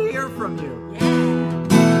love to hear from you. Yeah.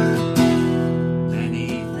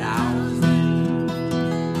 Many thousand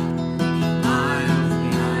miles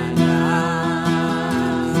behind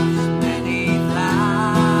us, many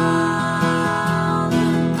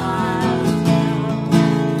thousand miles more.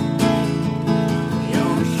 The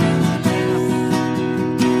ocean lifts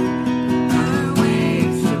her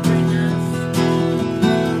waves to bring us to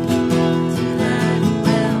that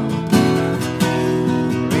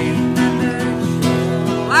well-remembered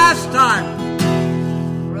shore. Last time.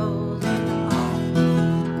 Rolling home.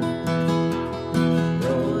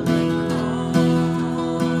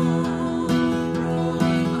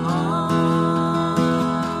 Rolling home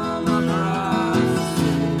across the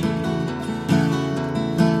sea.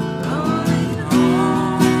 Rolling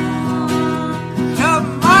home to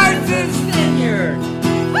Martha's Vineyard.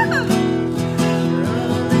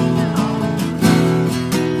 Rolling home,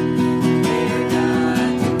 dear God,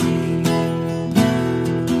 to me.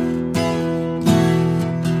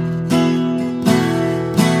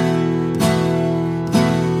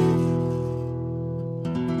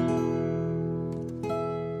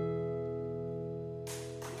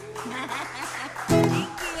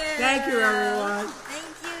 Thank you, everyone. Thank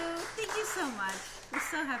you. Thank you so much. We're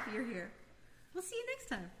so happy you're here. We'll see you next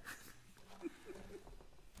time.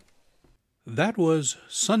 That was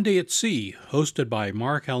Sunday at Sea, hosted by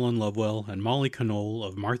Mark Allen Lovewell and Molly Knoll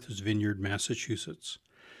of Martha's Vineyard, Massachusetts.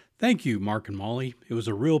 Thank you, Mark and Molly. It was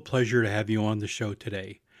a real pleasure to have you on the show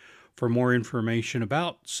today. For more information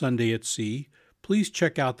about Sunday at Sea, please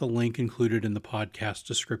check out the link included in the podcast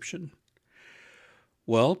description.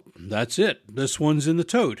 Well, that's it. This one's in the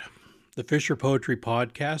tote. The Fisher Poetry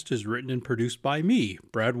Podcast is written and produced by me,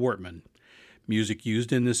 Brad Wortman. Music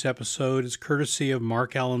used in this episode is courtesy of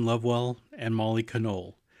Mark Allen Lovewell and Molly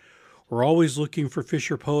Knoll. We're always looking for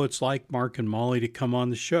Fisher poets like Mark and Molly to come on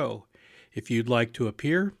the show. If you'd like to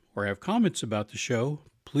appear or have comments about the show,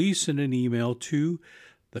 please send an email to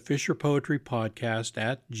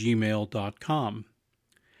thefisherpoetrypodcast@gmail.com.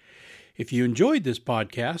 If you enjoyed this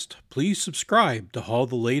podcast, please subscribe to haul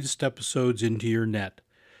the latest episodes into your net.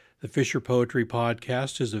 The Fisher Poetry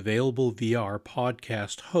Podcast is available via our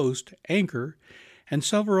podcast host, Anchor, and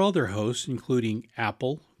several other hosts, including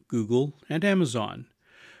Apple, Google, and Amazon.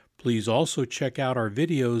 Please also check out our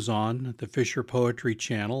videos on the Fisher Poetry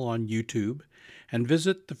channel on YouTube and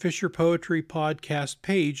visit the Fisher Poetry Podcast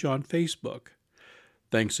page on Facebook.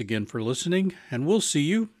 Thanks again for listening, and we'll see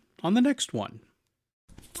you on the next one.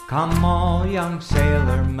 Come all young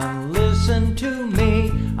sailormen, listen to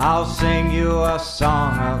me. I'll sing you a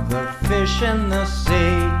song of the fish in the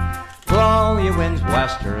sea. Blow, ye winds,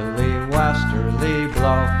 westerly, westerly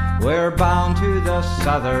blow. We're bound to the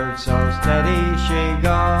southward, so steady she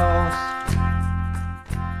goes.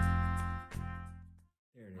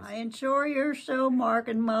 I enjoy your show, Mark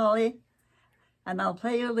and Molly, and I'll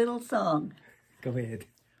play you a little song. Go ahead.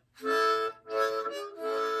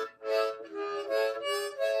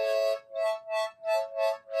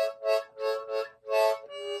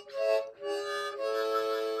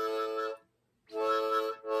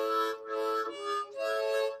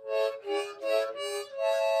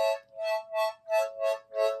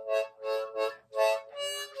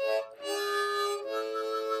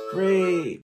 Great.